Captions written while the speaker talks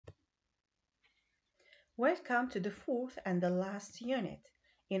Welcome to the fourth and the last unit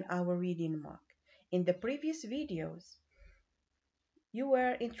in our reading mock. In the previous videos, you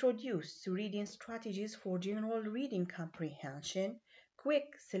were introduced to reading strategies for general reading comprehension, quick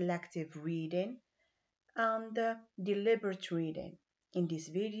selective reading, and deliberate reading. In this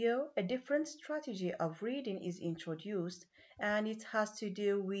video, a different strategy of reading is introduced, and it has to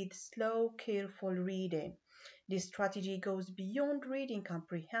do with slow, careful reading. This strategy goes beyond reading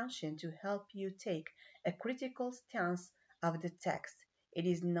comprehension to help you take a critical stance of the text. It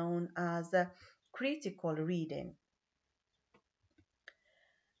is known as critical reading.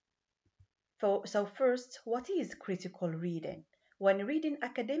 So first, what is critical reading? When reading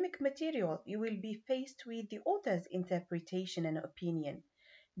academic material, you will be faced with the author's interpretation and opinion.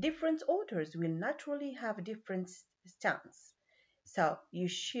 Different authors will naturally have different stance. So you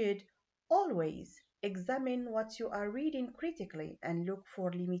should always examine what you are reading critically and look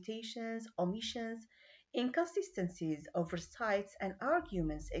for limitations, omissions, inconsistencies, oversights, and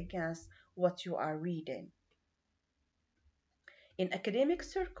arguments against what you are reading. In academic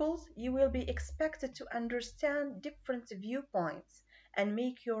circles, you will be expected to understand different viewpoints and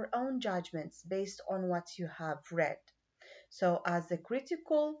make your own judgments based on what you have read. So, as a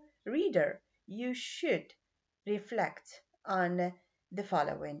critical reader, you should reflect on the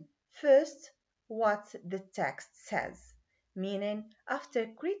following. First, what the text says, meaning, after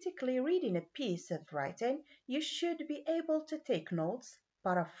critically reading a piece of writing, you should be able to take notes,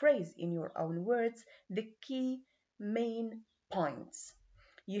 paraphrase in your own words the key main points.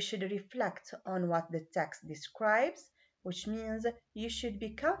 You should reflect on what the text describes, which means you should be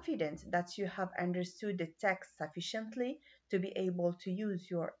confident that you have understood the text sufficiently to be able to use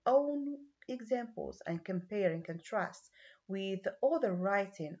your own examples and compare and contrast with other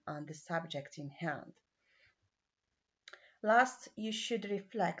writing on the subject in hand. Last, you should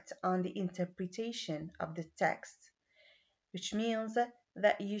reflect on the interpretation of the text, which means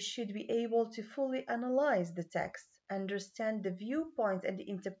that you should be able to fully analyze the text, understand the viewpoint and the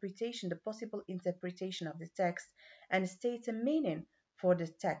interpretation, the possible interpretation of the text, and state a meaning for the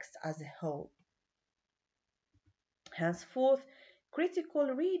text as a whole. Henceforth, critical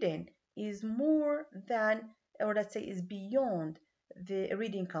reading is more than, or let's say, is beyond the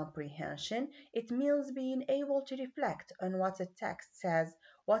reading comprehension. It means being able to reflect on what a text says,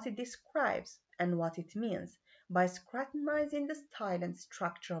 what it describes, and what it means by scrutinizing the style and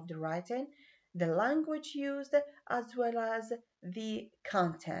structure of the writing, the language used, as well as the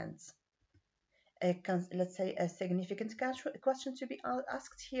contents. Let's say a significant question to be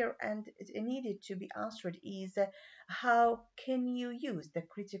asked here and needed to be answered is how can you use the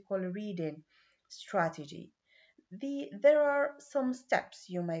critical reading strategy? There are some steps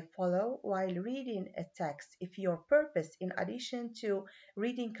you may follow while reading a text if your purpose, in addition to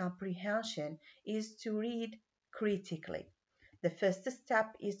reading comprehension, is to read critically. The first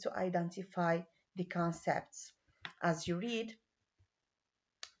step is to identify the concepts. As you read,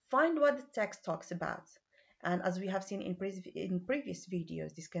 find what the text talks about. And as we have seen in previous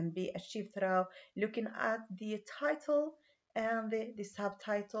videos, this can be achieved through looking at the title and the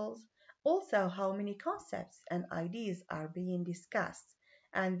subtitles. Also, how many concepts and ideas are being discussed.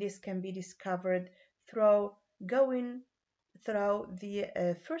 And this can be discovered through going through the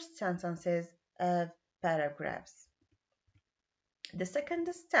first sentences of paragraphs. The second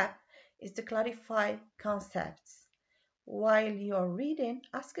step is to clarify concepts. While you're reading,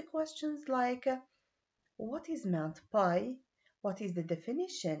 ask questions like what is meant by, what is the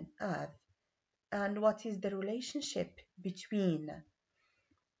definition of, and what is the relationship between.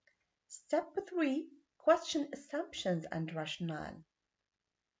 Step 3, question assumptions and rationale.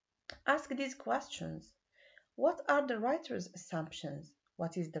 Ask these questions. What are the writer's assumptions?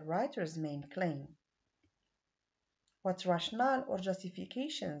 What is the writer's main claim? What rationale or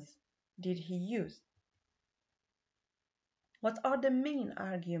justifications did he use? What are the main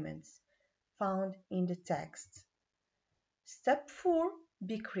arguments found in the text? Step 4,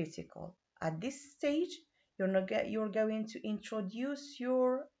 be critical. At this stage, you're going to introduce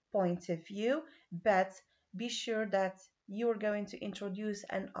your point of view, but be sure that you're going to introduce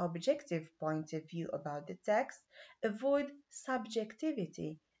an objective point of view about the text. Avoid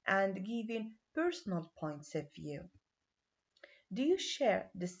subjectivity and giving personal points of view. Do you share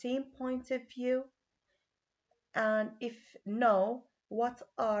the same point of view? And if no, what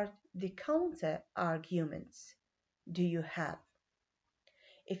are the counter arguments do you have?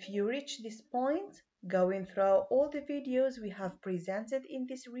 If you reach this point, going through all the videos we have presented in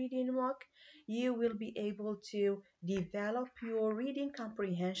this reading mock, you will be able to develop your reading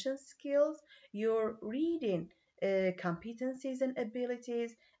comprehension skills, your reading competencies and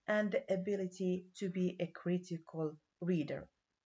abilities, and the ability to be a critical reader.